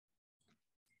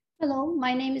Hello,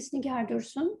 my name is Nigar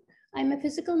Dursun. I'm a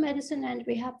physical medicine and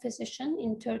rehab physician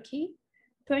in Turkey.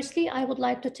 Firstly, I would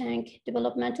like to thank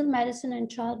Developmental Medicine and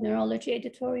Child Neurology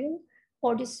editorial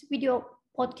for this video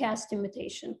podcast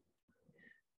invitation.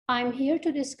 I'm here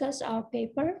to discuss our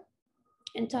paper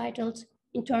entitled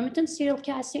Intermittent Serial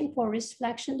Casting for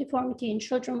Flexion Deformity in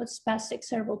Children with Spastic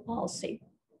Cerebral Palsy.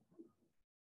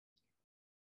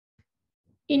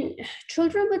 In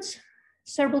children with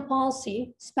cerebral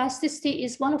palsy, spasticity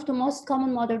is one of the most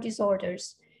common motor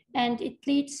disorders, and it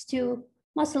leads to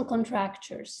muscle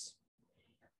contractures.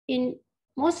 In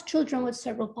most children with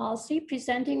cerebral palsy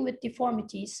presenting with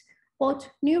deformities,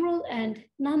 both neural and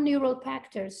non-neural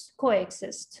factors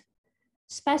coexist.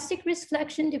 Spastic wrist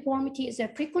flexion deformity is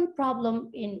a frequent problem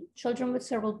in children with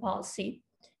cerebral palsy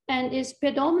and is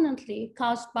predominantly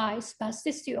caused by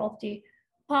spasticity of the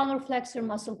palmar flexor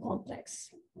muscle complex.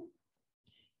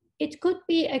 It could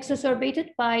be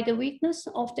exacerbated by the weakness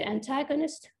of the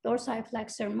antagonist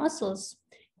dorsiflexor muscles,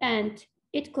 and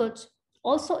it could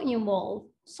also involve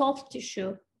soft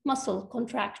tissue muscle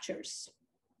contractures.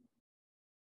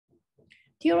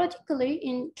 Theoretically,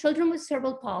 in children with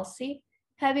cerebral palsy,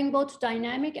 having both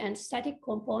dynamic and static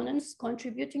components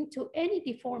contributing to any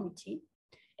deformity,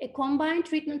 a combined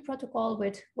treatment protocol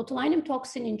with botulinum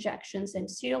toxin injections and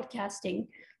serial casting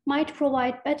might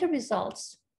provide better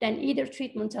results than either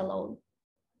treatment alone.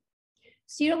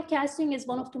 Serial casting is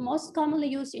one of the most commonly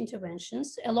used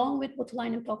interventions, along with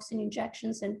botulinum toxin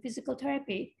injections and physical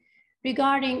therapy,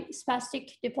 regarding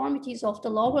spastic deformities of the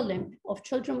lower limb of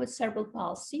children with cerebral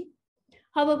palsy.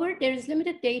 However, there is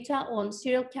limited data on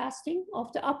serial casting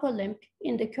of the upper limb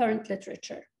in the current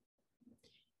literature.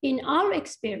 In our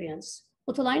experience,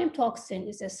 botulinum toxin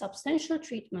is a substantial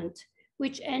treatment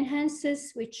which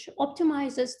optimizes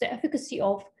the efficacy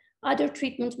of other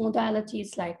treatment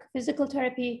modalities like physical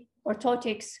therapy,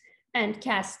 orthotics, and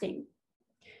casting.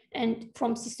 And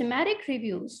from systematic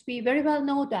reviews, we very well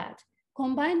know that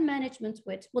combined management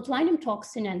with botulinum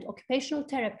toxin and occupational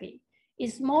therapy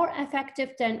is more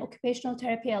effective than occupational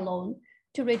therapy alone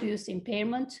to reduce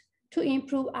impairment, to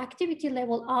improve activity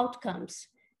level outcomes,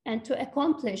 and to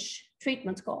accomplish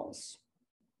treatment goals.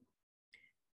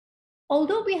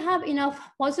 Although we have enough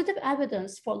positive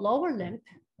evidence for lower limb,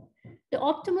 the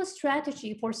optimal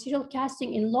strategy for serial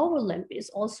casting in lower limb is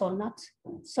also not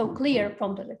so clear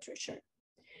from the literature.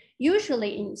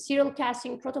 Usually in serial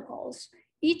casting protocols,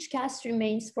 each cast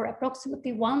remains for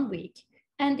approximately 1 week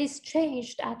and is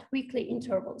changed at weekly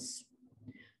intervals.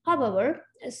 However,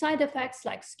 side effects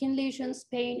like skin lesions,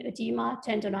 pain, edema,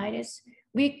 tendonitis,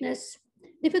 weakness,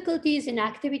 difficulties in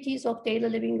activities of daily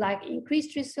living like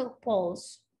increased risk of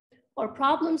falls, or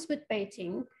problems with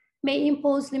bathing may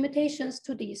impose limitations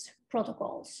to these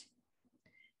protocols.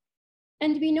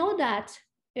 And we know that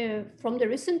from the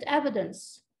recent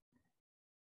evidence,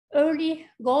 early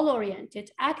goal-oriented,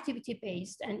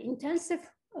 activity-based, and intensive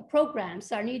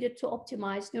programs are needed to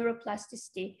optimize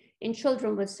neuroplasticity in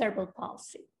children with cerebral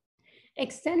palsy.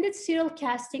 Extended serial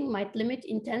casting might limit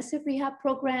intensive rehab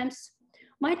programs,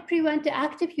 might prevent the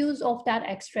active use of that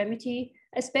extremity,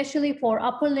 especially for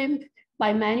upper limb,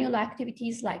 by manual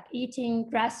activities like eating,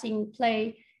 dressing,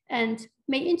 play, and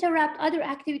may interrupt other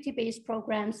activity-based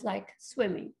programs like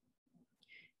swimming.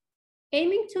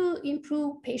 Aiming to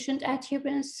improve patient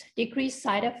adherence, decrease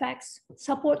side effects,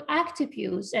 support active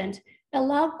use, and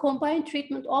allow combined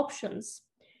treatment options,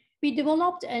 we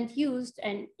developed and used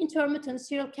an intermittent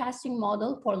serial casting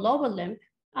model for lower limb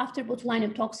after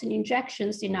botulinum toxin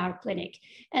injections in our clinic.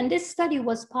 And this study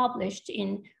was published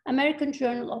in American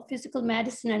Journal of Physical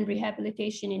Medicine and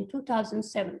Rehabilitation in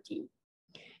 2017.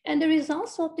 And the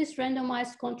results of this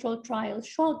randomized controlled trial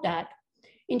showed that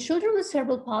in children with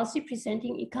cerebral palsy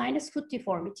presenting echinus foot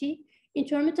deformity,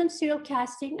 intermittent serial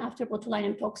casting after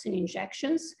botulinum toxin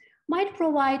injections might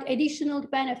provide additional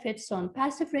benefits on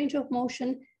passive range of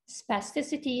motion,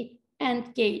 spasticity,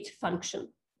 and gait function.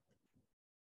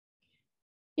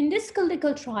 In this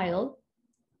clinical trial,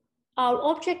 our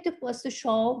objective was to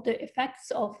show the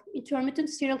effects of intermittent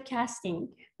serial casting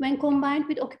when combined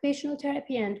with occupational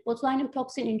therapy and botulinum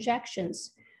toxin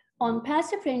injections on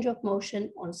passive range of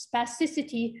motion, on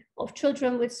spasticity of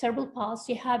children with cerebral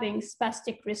palsy having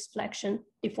spastic wrist flexion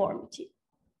deformity.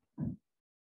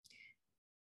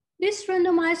 This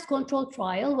randomized controlled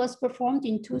trial was performed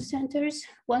in 2 centers,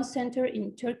 1 center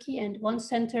in Turkey and 1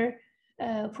 center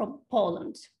from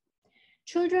Poland.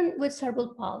 Children with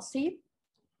cerebral palsy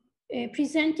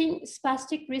presenting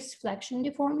spastic wrist flexion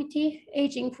deformity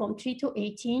aging from 3 to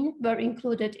 18 were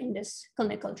included in this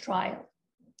clinical trial.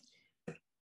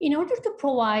 In order to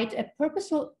provide a purpose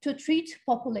to treat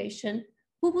population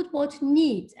who would both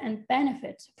need and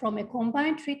benefit from a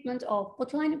combined treatment of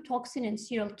botulinum toxin and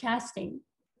serial casting.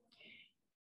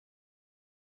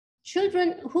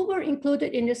 Children who were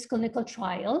included in this clinical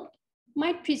trial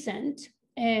might present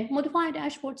a modified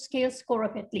Ashworth scale score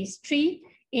of at least 3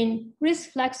 in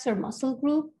wrist flexor muscle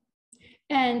group,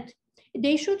 and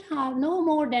they should have no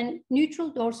more than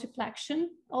neutral dorsiflexion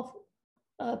of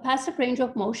passive range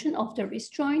of motion of the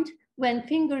wrist joint when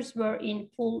fingers were in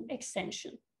full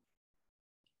extension.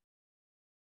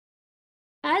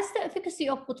 As the efficacy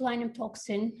of botulinum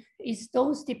toxin is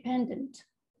dose dependent,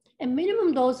 a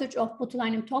minimum dosage of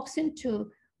botulinum toxin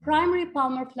to primary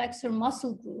palmar flexor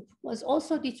muscle group was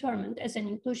also determined as an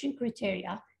inclusion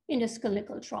criteria in this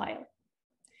clinical trial.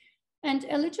 And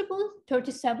eligible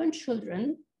 37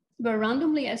 children were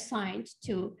randomly assigned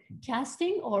to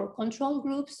casting or control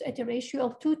groups at a ratio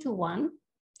of 2:1.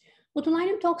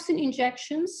 Botulinum toxin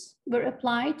injections were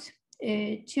applied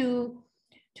to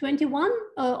 21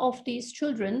 of these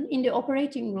children in the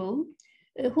operating room,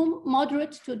 whom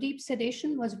moderate to deep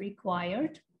sedation was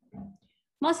required.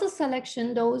 Muscle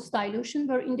selection, dose dilution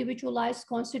were individualized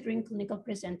considering clinical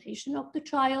presentation of the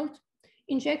child.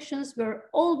 Injections were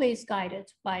always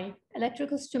guided by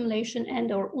electrical stimulation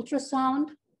and/or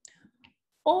ultrasound.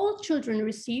 All children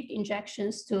received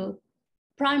injections to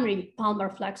primary palmar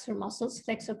flexor muscles,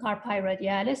 flexor carpi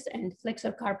radialis and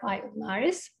flexor carpi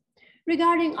ulnaris.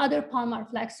 Regarding other palmar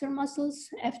flexor muscles,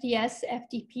 FDS,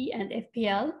 FDP, and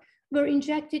FPL were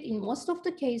injected in most of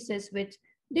the cases with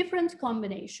different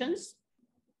combinations,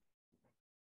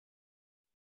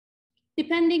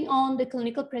 depending on the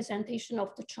clinical presentation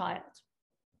of the child.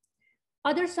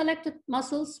 Other selected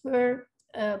muscles were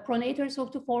pronators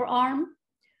of the forearm,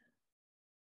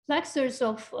 flexors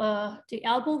of the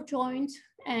elbow joint,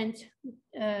 and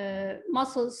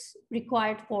muscles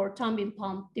required for thumb in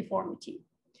palm deformity.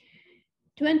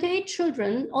 28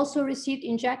 children also received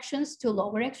injections to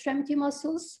lower extremity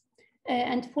muscles,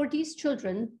 and for these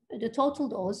children, the total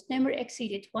dose never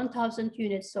exceeded 1,000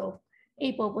 units of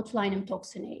apobotulinum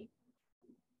toxin A.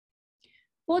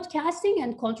 Both casting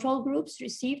and control groups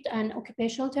received an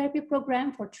occupational therapy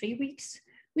program for 3 weeks,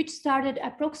 which started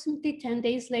approximately 10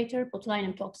 days later,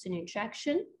 botulinum toxin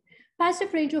injection.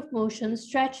 Passive range of motion,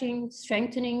 stretching,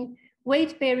 strengthening,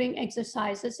 weight-bearing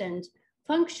exercises, and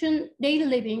function, daily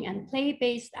living, and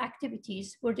play-based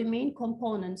activities were the main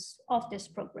components of this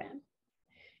program.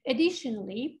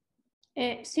 Additionally,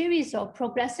 a series of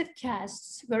progressive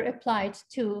casts were applied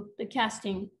to the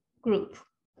casting group.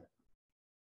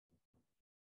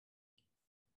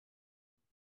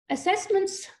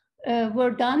 Assessments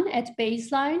were done at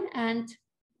baseline and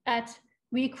at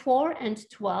week 4 and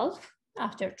 12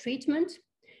 after treatment,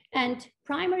 and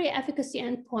primary efficacy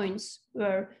endpoints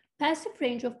were passive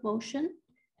range of motion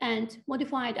and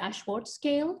modified Ashworth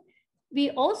scale. We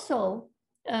also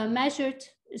measured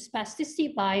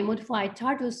spasticity by modified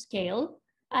Tardieu scale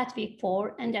at week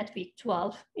 4 and at week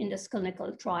 12 in this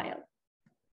clinical trial.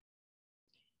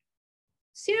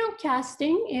 Serial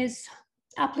casting is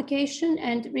application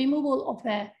and removal of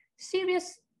a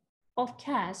series of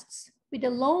casts with a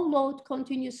low load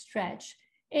continuous stretch,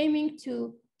 aiming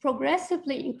to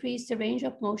progressively increase the range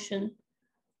of motion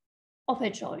of a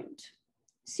joint.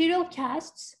 Serial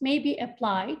casts may be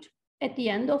applied at the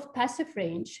end of passive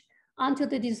range until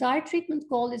the desired treatment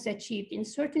goal is achieved in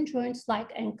certain joints like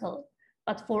ankle,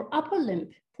 but for upper limb,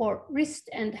 for wrist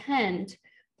and hand,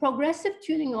 progressive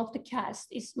tuning of the cast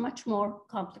is much more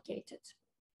complicated.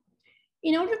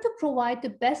 In order to provide the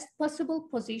best possible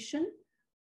position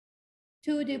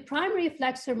to the primary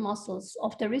flexor muscles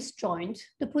of the wrist joint,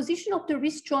 the position of the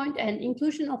wrist joint and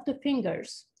inclusion of the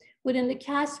fingers within the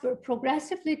cast were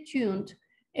progressively tuned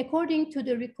according to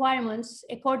the requirements,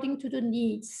 according to the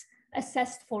needs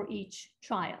assessed for each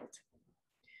child.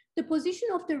 The position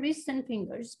of the wrists and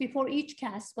fingers before each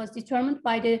cast was determined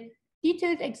by the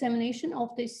detailed examination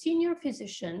of the senior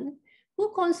physician,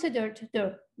 who considered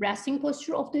the resting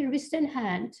posture of the wrist and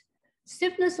hand,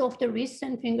 stiffness of the wrist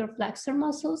and finger flexor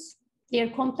muscles, their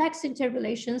complex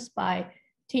interrelations by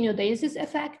tenodesis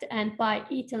effect and by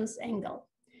Eaton's angle,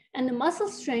 and the muscle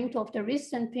strength of the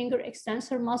wrist and finger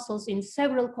extensor muscles in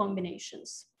several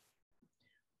combinations.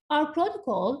 Our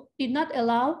protocol did not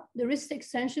allow the wrist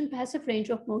extension passive range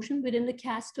of motion within the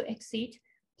cast to exceed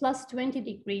plus 20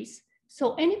 degrees,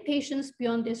 so any patients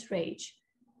beyond this range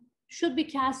should be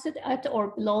casted at or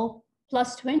below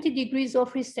plus 20 degrees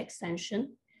of wrist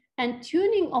extension, and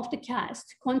tuning of the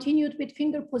cast continued with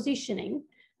finger positioning,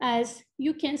 as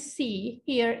you can see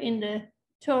here in the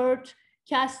third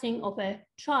casting of a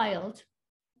child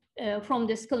from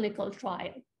this clinical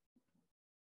trial.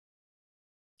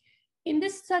 In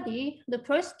this study, the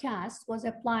first cast was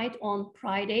applied on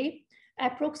Friday,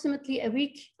 approximately a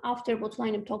week after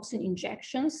botulinum toxin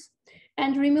injections,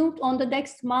 and removed on the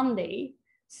next Monday.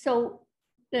 So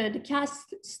the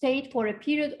cast stayed for a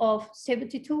period of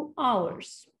 72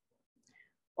 hours.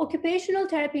 Occupational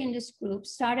therapy in this group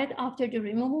started after the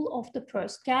removal of the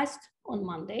first cast on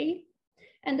Monday,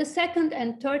 and the second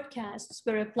and third casts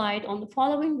were applied on the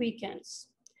following weekends.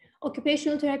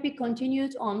 Occupational therapy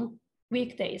continued on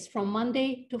weekdays from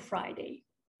Monday to Friday.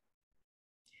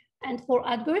 And for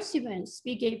adverse events,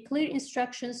 we gave clear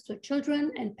instructions to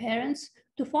children and parents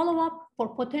to follow up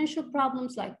for potential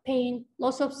problems like pain,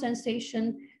 loss of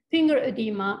sensation, finger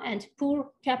edema, and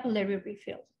poor capillary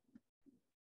refill.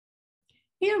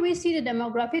 Here we see the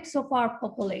demographics of our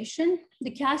population.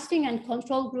 The casting and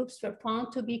control groups were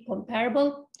found to be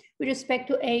comparable with respect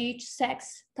to age,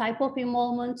 sex, type of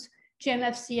involvement,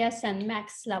 GMFCS, and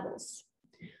MAX levels.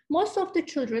 Most of the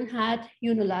children had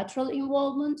unilateral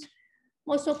involvement.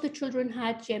 Most of the children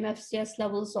had GMFCS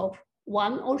levels of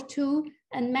 1 or 2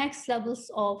 and MAX levels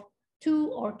of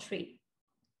 2 or 3.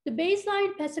 The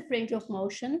baseline passive range of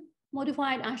motion,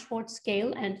 modified Ashworth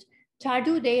scale, and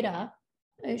Tardieu data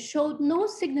showed no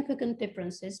significant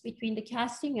differences between the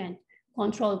casting and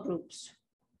control groups.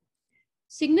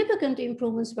 Significant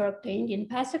improvements were obtained in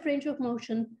passive range of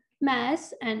motion,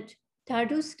 mass, and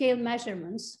Tardieu scale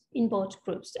measurements in both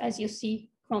groups, as you see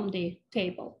from the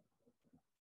table.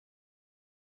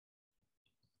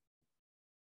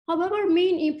 However,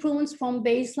 mean improvements from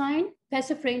baseline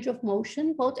passive range of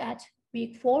motion, both at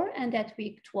week 4 and at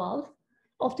week 12,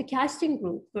 of the casting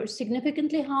group were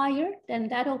significantly higher than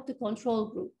that of the control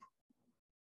group.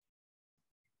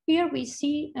 Here we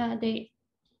see the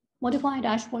modified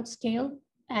Ashworth scale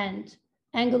and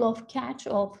angle of catch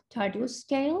of Tardieu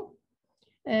scale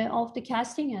of the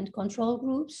casting and control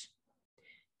groups.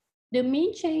 The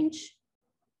mean change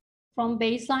from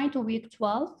baseline to week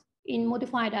 12 in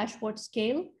modified Ashworth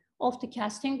scale of the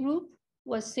casting group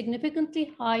was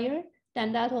significantly higher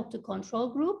than that of the control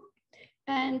group,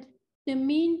 and the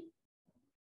mean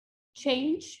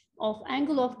change of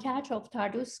angle of catch of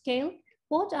Tardieu scale,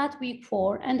 both at week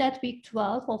 4 and at week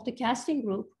 12 of the casting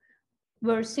group,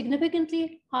 were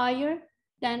significantly higher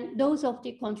than those of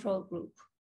the control group.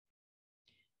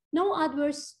 No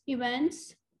adverse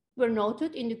events were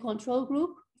noted in the control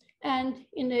group, and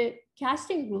in the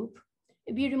casting group,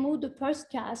 we removed the first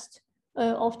cast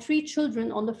of 3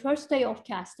 children on the first day of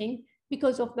casting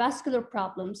because of vascular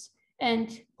problems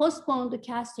and postponed the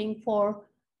casting for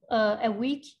a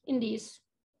week in these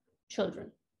children.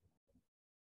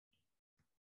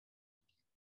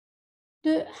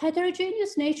 The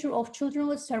heterogeneous nature of children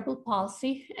with cerebral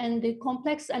palsy and the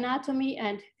complex anatomy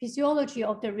and physiology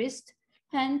of the wrist,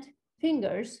 hand,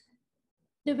 fingers,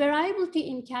 the variability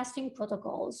in casting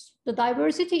protocols, the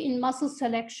diversity in muscle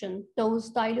selection, dose,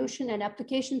 dilution, and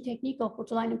application technique of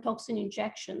botulinum toxin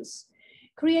injections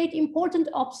create important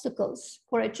obstacles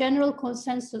for a general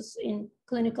consensus in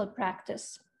clinical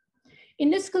practice. In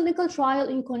this clinical trial,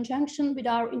 in conjunction with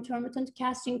our intermittent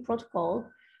casting protocol,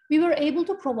 we were able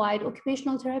to provide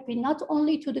occupational therapy not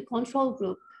only to the control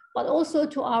group, but also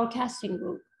to our casting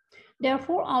group.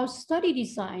 Therefore, our study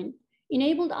design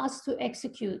enabled us to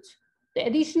execute the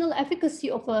additional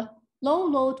efficacy of a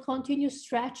low-load continuous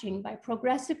stretching by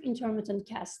progressive intermittent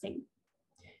casting.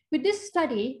 With this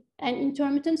study, an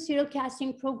intermittent serial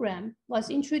casting program was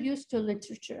introduced to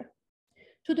literature.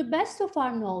 To the best of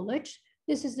our knowledge,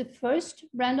 this is the first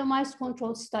randomized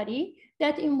controlled study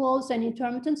that involves an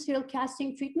intermittent serial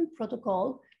casting treatment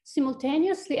protocol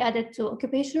simultaneously added to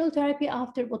occupational therapy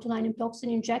after botulinum toxin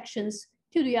injections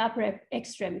to the upper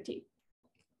extremity.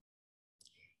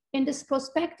 In this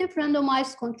prospective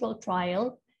randomized controlled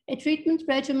trial, a treatment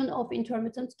regimen of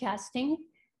intermittent casting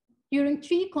during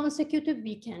 3 consecutive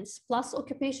weekends plus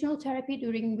occupational therapy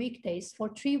during weekdays for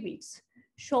 3 weeks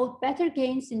showed better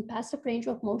gains in passive range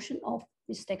of motion of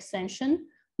wrist extension,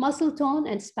 muscle tone,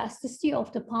 and spasticity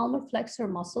of the palmar flexor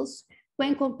muscles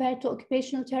when compared to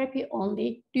occupational therapy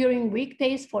only during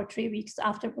weekdays for 3 weeks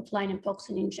after botulinum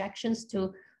toxin injections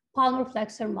to palmar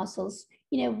flexor muscles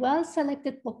in a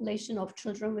well-selected population of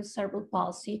children with cerebral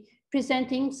palsy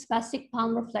presenting spastic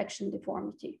palmar flexion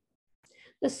deformity.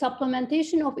 The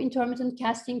supplementation of intermittent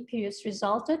casting periods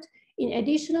resulted in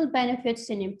additional benefits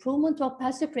in improvement of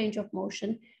passive range of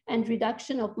motion and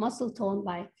reduction of muscle tone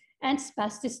and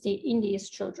spasticity in these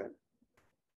children.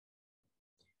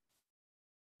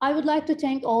 I would like to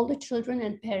thank all the children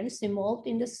and parents involved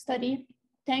in this study.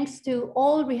 Thanks to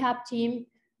all rehab team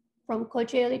from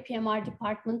Kocaeli PMR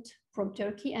department from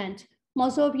Turkey and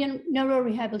Mazovian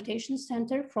Neurorehabilitation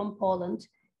Center from Poland.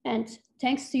 And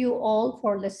thanks to you all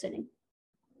for listening.